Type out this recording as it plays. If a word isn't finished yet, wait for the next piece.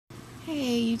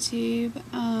Hey YouTube,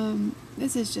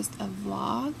 this is just a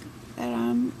vlog that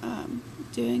I'm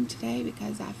doing today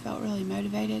because I felt really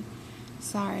motivated.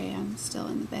 Sorry, I'm still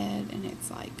in the bed and it's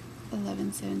like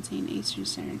 11:17 Eastern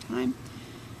Standard Time.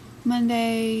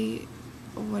 Monday,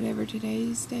 whatever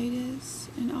today's date is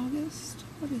in August.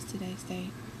 What is today's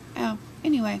date? Oh,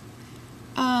 anyway,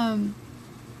 I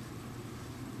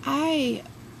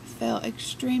felt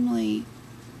extremely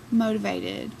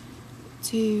motivated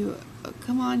to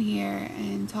come on here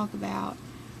and talk about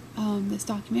this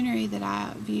documentary that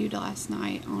I viewed last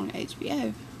night on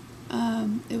HBO.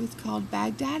 It was called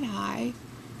Baghdad High,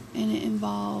 and it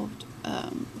involved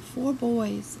 4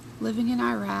 boys living in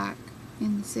Iraq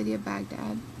in the city of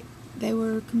Baghdad. They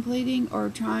were completing or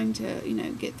trying to,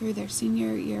 get through their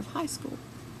senior year of high school.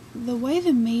 The way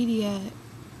the media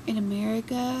in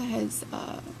America has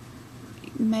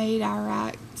made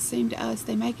Iraq seem to us,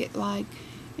 they make it like,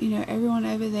 everyone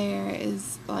over there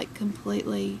is like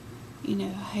completely,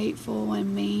 hateful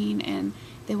and mean, and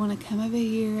they want to come over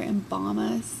here and bomb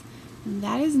us. And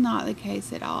that is not the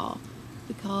case at all,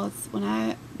 because when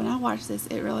I watched this,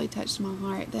 it really touched my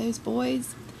heart. Those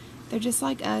boys, they're just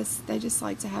like us. They just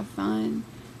like to have fun,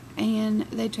 and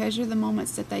they treasure the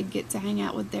moments that they get to hang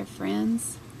out with their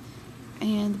friends.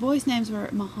 And the boys' names were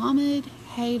Muhammad,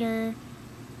 Haydar,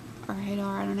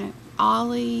 I don't know,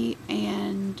 Ali,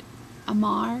 and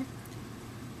Amar.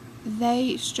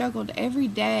 They struggled every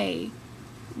day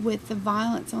with the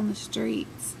violence on the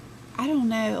streets. I don't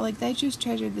know, like, they just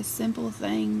treasured the simple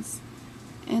things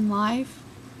in life.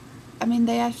 I mean,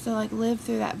 they have to live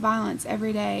through that violence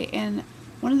every day. And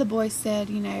one of the boys said,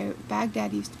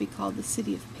 Baghdad used to be called the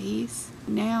city of peace.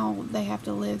 Now they have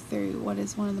to live through what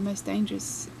is one of the most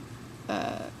dangerous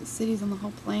cities on the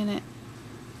whole planet.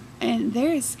 And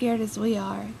they're as scared as we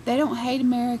are. They don't hate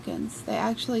Americans. They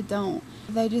actually don't.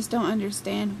 They just don't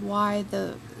understand why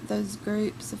those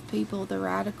groups of people, the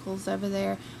radicals over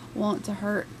there, want to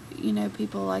hurt,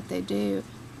 people like they do.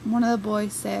 One of the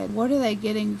boys said, what are they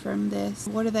getting from this?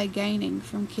 What are they gaining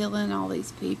from killing all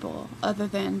these people? Other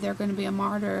than they're going to be a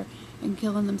martyr and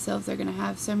killing themselves. They're going to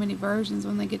have so many versions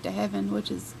when they get to heaven,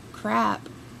 which is crap.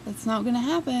 That's not going to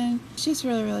happen. It's just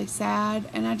really, really sad,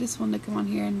 and I just wanted to come on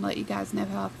here and let you guys know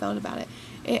how I felt about it.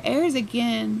 It airs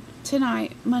again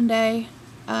tonight, Monday,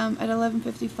 at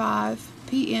 11:55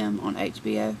 p.m. on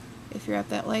HBO. If you're up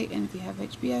that late, and if you have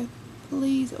HBO,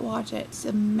 please watch it. It's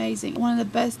amazing. One of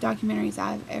the best documentaries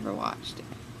I've ever watched.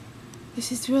 It's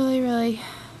just really, really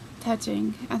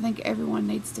touching. I think everyone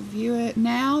needs to view it.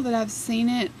 Now that I've seen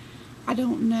it, I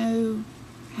don't know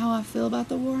how I feel about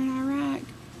the war in Iraq.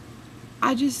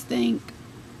 I just think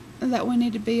that we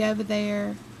need to be over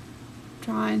there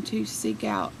trying to seek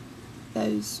out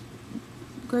those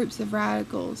groups of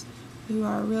radicals who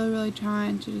are really, really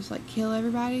trying to just kill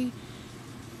everybody.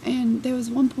 And there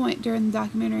was one point during the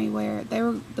documentary where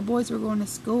the boys were going to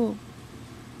school,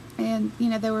 and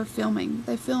they were filming.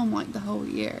 They film the whole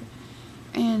year,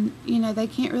 and they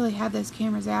can't really have those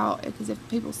cameras out, because if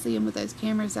people see them with those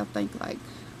cameras, they'll think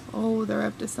oh, they're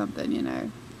up to something,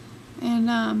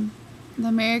 And the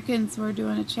Americans were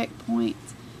doing a checkpoint,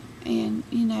 and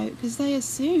because they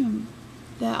assume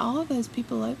that all of those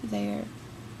people over there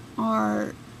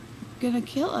are gonna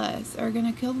kill us or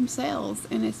gonna kill themselves,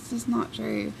 and it's just not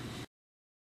true.